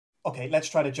Okay, let's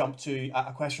try to jump to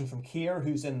a question from Keir,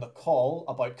 who's in the call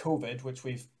about COVID, which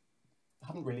we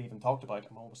haven't really even talked about.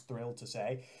 I'm always thrilled to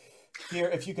say. Keir,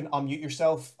 if you can unmute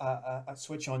yourself,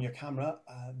 switch on your camera.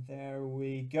 There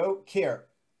we go. Keir,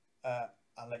 uh,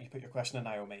 I'll let you put your question to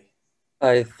Naomi.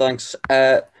 Hi, thanks.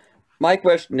 My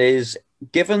question is,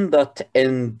 given that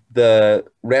in the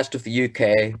rest of the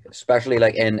UK, especially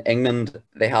like in England,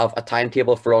 they have a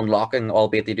timetable for unlocking,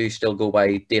 albeit they do still go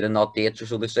by date and not dates, or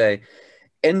so they say.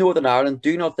 In Northern Ireland, do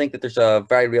you not think that there's a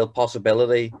very real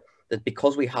possibility that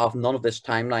because we have none of this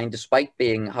timeline, despite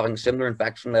having similar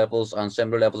infection levels and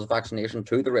similar levels of vaccination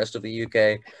to the rest of the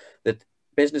UK, that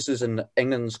businesses in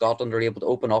England and Scotland are able to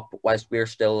open up whilst we're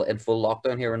still in full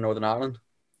lockdown here in Northern Ireland?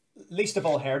 Least of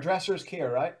all hairdressers,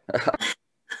 Keir, right?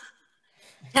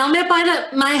 Tell me about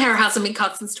it. My hair hasn't been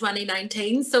cut since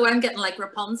 2019, so I'm getting like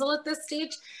Rapunzel at this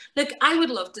stage. Look, I would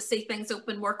love to see things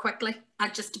open more quickly.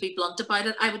 And just to be blunt about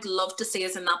it, I would love to see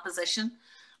us in that position.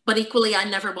 But equally, I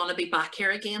never want to be back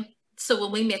here again. So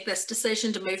when we make this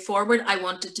decision to move forward, I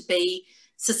want it to be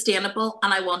sustainable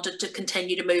and I want it to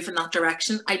continue to move in that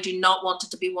direction. I do not want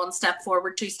it to be one step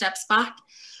forward, two steps back.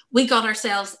 We got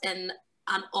ourselves in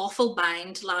an awful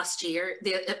bind last year.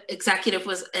 The executive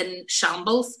was in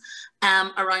shambles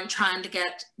around trying to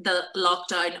get the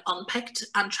lockdown unpicked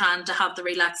and trying to have the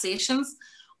relaxations.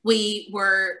 We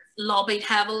were lobbied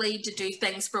heavily to do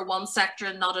things for one sector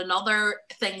and not another.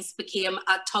 Things became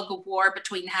a tug of war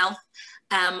between health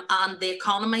and the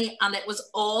economy, and it was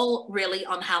all really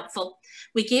unhelpful.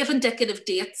 We gave indicative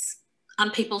dates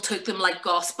and people took them like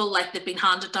gospel, like they'd been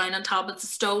handed down on tablets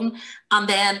of stone, and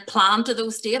then planned to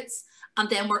those dates. And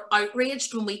then were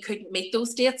outraged when we couldn't meet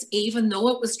those dates, even though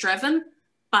it was driven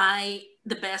by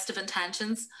the best of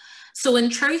intentions. So in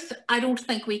truth, I don't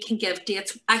think we can give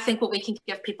dates. I think what we can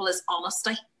give people is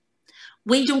honesty.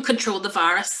 We don't control the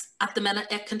virus. At the minute,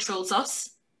 it controls us.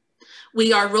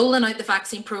 We are rolling out the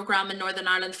vaccine programme in Northern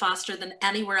Ireland faster than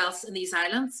anywhere else in these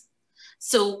islands.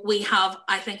 So we have,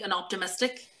 I think, an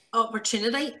optimistic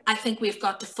opportunity. I think we've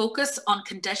got to focus on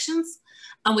conditions,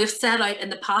 and we've set out in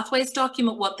the pathways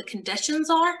document what the conditions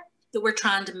are that we're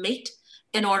trying to meet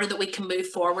in order that we can move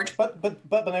forward. But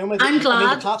Naomi, I'm glad, I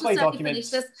mean, the pathway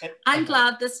documents. I'm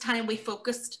glad this time we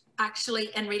focused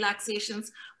actually in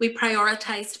relaxations. We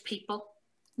prioritised people,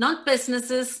 not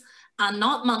businesses and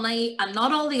not money and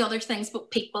not all the other things, but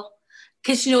people.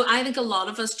 Because, you know, I think a lot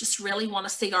of us just really want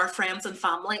to see our friends and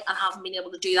family and haven't been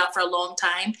able to do that for a long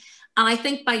time. And I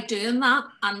think by doing that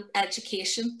and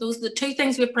education, those are the two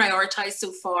things we've prioritised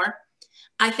so far.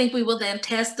 I think we will then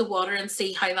test the water and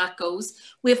see how that goes.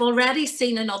 We've already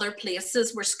seen in other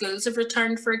places where schools have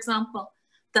returned, for example,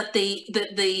 that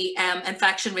the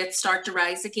infection rates start to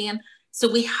rise again.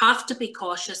 So we have to be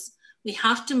cautious. We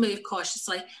have to move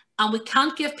cautiously, and we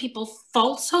can't give people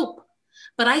false hope.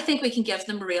 But I think we can give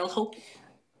them real hope.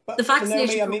 The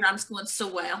vaccination program's going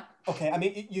so well. Okay, I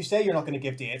mean, you say you're not going to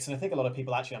give dates, and I think a lot of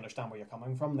people actually understand where you're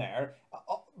coming from there.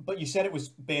 But you said it was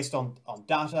based on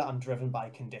data and driven by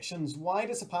conditions. Why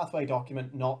does a pathway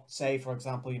document not say, for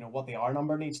example, you know, what the R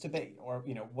number needs to be, or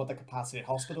you know, what the capacity of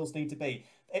hospitals need to be?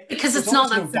 Because it's not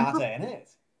that simple. Data in it.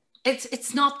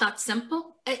 It's not that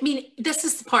simple. I mean, this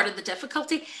is part of the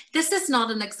difficulty. This is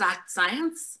not an exact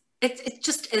science. It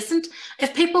just isn't.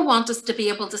 If people want us to be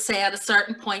able to say at a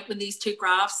certain point when these two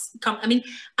graphs come, I mean,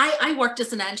 I worked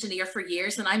as an engineer for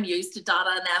years and I'm used to data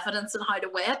and evidence and how to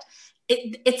weigh it.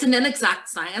 It's an inexact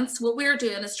science. What we're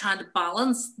doing is trying to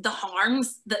balance the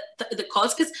harms that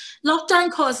cause, because lockdown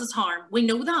causes harm. We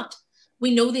know that.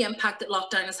 We know the impact that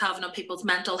lockdown is having on people's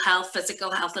mental health,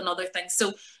 physical health, and other things.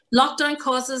 So lockdown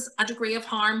causes a degree of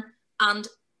harm, and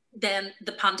then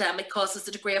the pandemic causes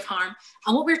a degree of harm.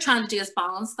 And what we're trying to do is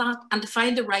balance that and to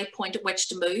find the right point at which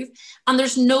to move. And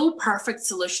there's no perfect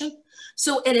solution.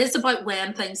 So it is about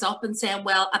weighing things up and saying,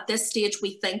 well, at this stage,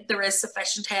 we think there is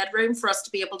sufficient headroom for us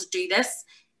to be able to do this.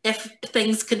 If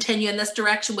things continue in this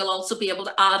direction, we'll also be able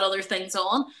to add other things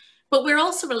on. But we're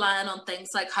also relying on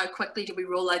things like how quickly do we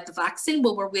roll out the vaccine?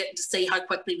 Well, we're waiting to see how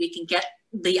quickly we can get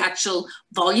the actual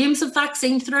volumes of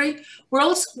vaccine through. We're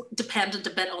also dependent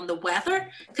a bit on the weather,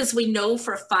 because we know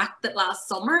for a fact that last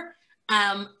summer,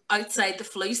 outside the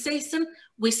flu season,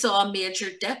 we saw a major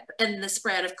dip in the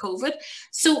spread of COVID.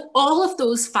 So all of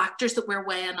those factors that we're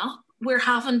weighing up, we're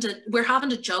having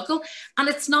to juggle. And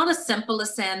it's not as simple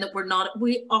as saying that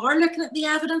we are looking at the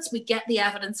evidence, we get the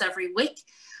evidence every week,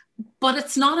 but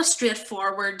it's not a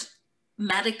straightforward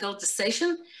medical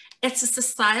decision. It's a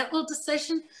societal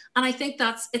decision. And I think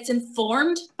it's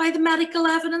informed by the medical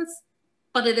evidence,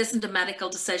 but it isn't a medical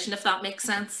decision, if that makes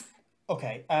sense.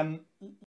 Okay.